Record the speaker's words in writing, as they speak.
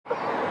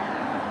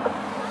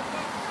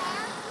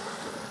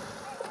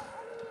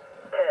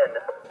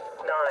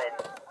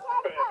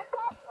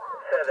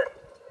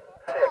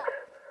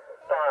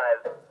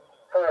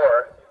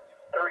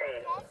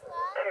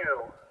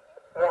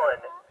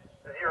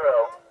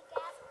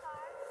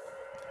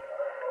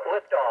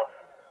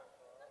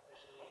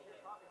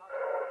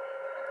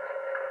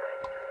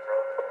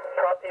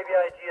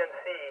ABI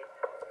GMC,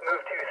 move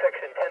to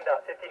section 10.59.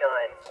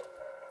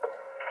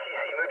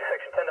 GC, move to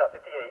section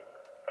 10.58.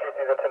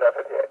 GC's on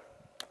 10.58.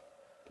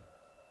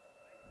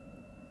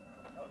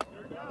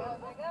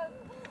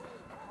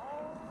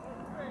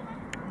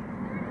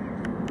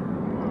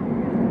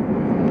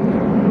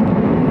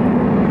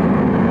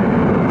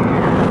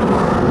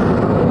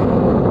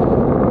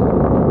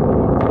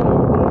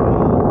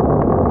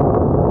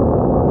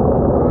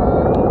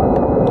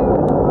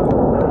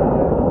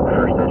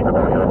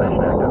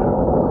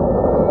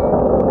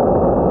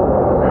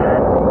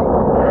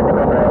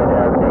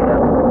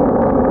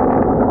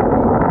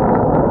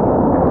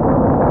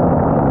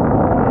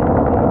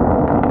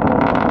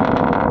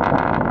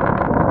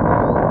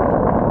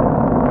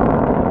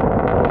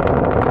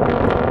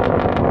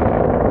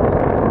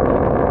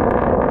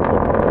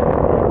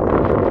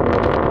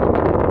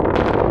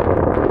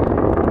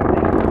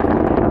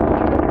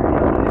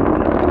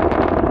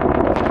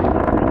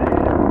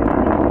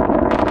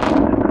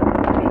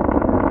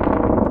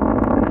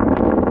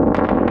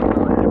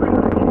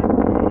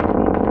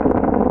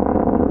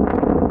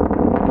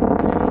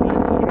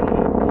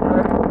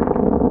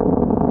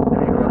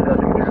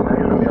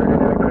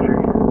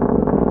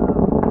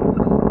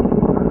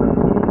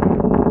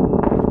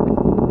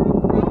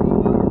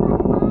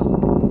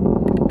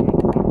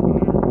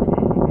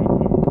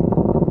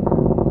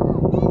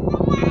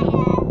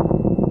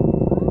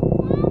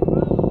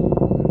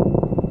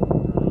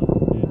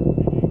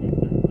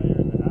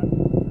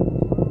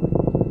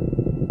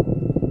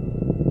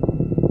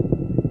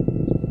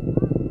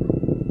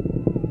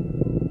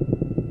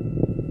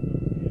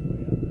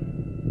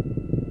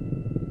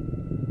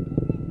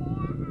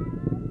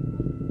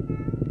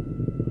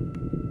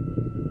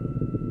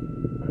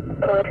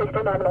 Telemetry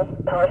still nominal.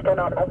 Power still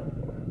nominal.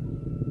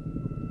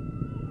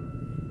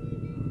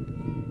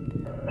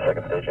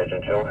 Second stage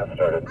engine chill has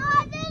started.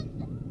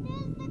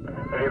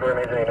 Vehicle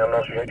remains in a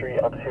nominal trajectory.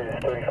 Altitude is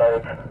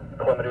 35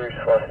 kilometers,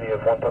 velocity of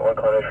 1.1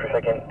 kilometers per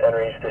second, and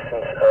range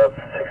distance of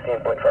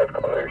 16.5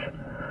 kilometers.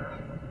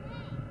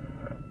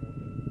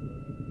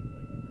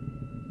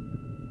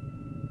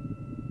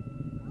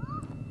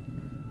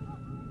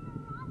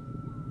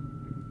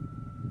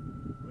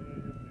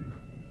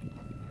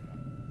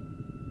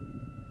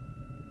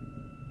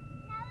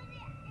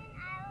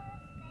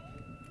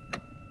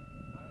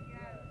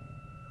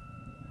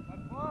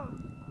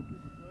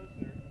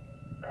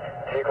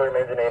 Vehicle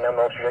remains in a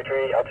nominal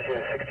trajectory. Altitude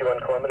is 61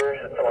 kilometers.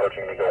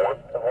 Approaching Eagle 1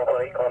 of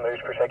 1.8 kilometers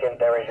per second.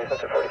 Downrange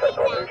distance of 45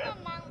 kilometers.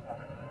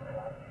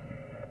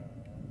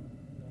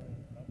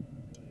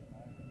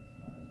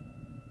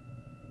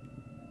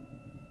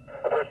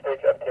 Approach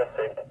stage FTS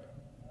saved.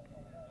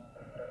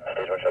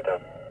 Stage 1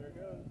 shutdown.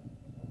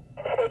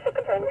 Stage 2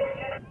 confirmed.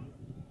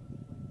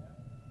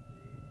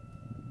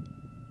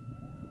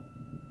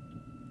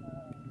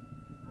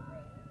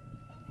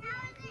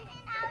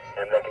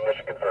 And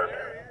recognition confirmed.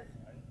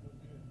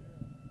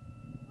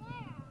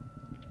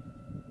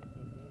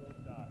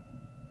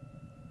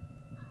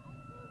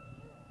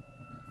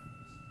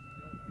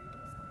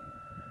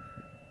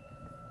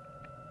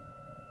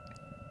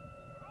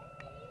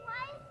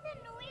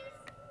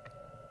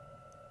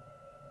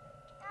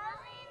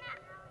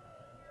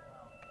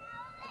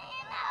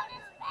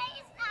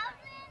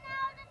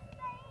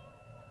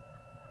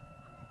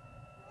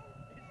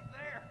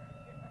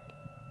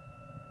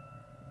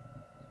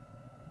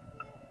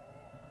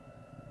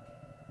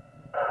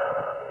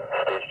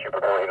 Stage 2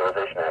 propellant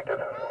utilization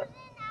active.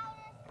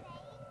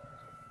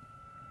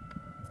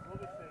 We'll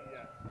just say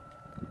yes.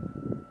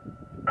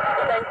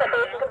 Design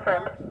separation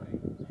confirmed.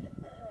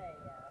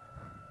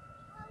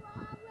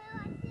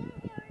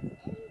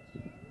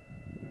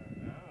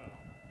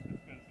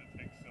 It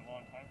takes a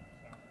long time for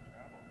sound to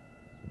travel.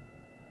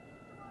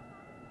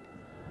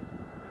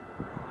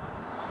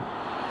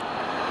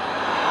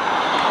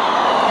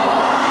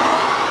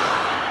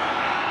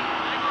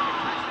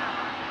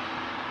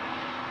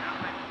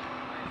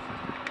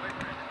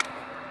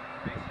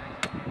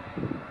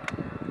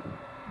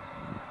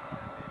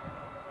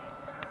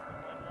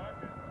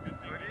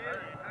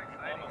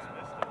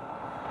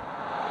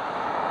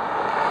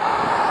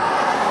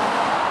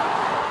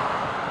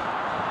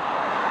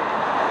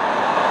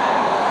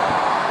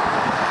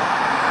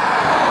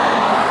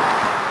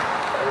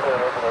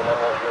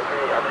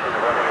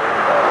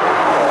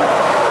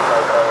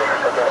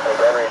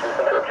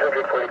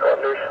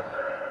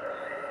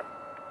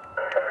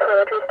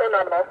 Telemetry still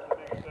nominal.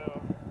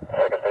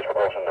 Second stage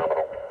propulsion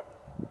nominal.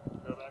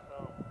 Go back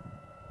home.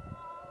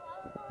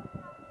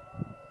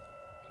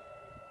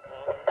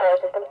 Power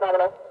systems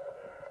nominal.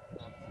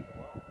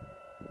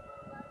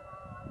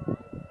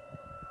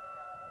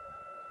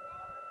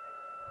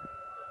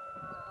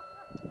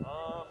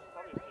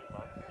 Probably a few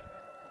months.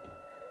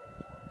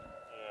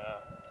 Yeah.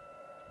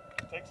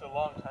 It takes a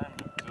long time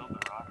to build the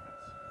rockets.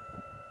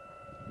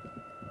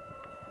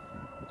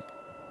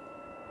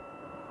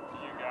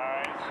 You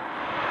guys.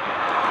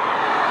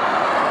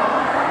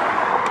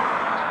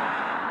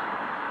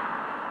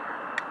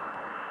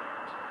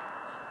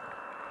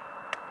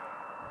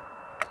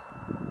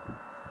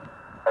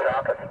 The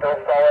rocket's still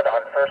solid.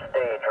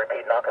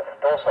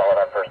 solid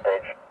on first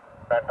stage.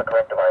 That's the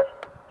correct device.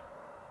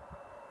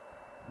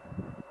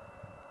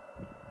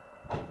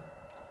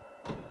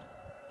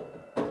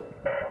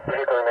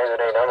 Vehicle remains at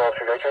a nominal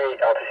trajectory,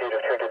 altitude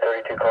of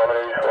 232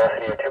 kilometers,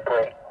 velocity of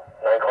 2.9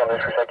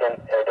 kilometers per second,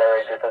 and a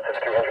downrange distance of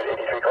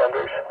 383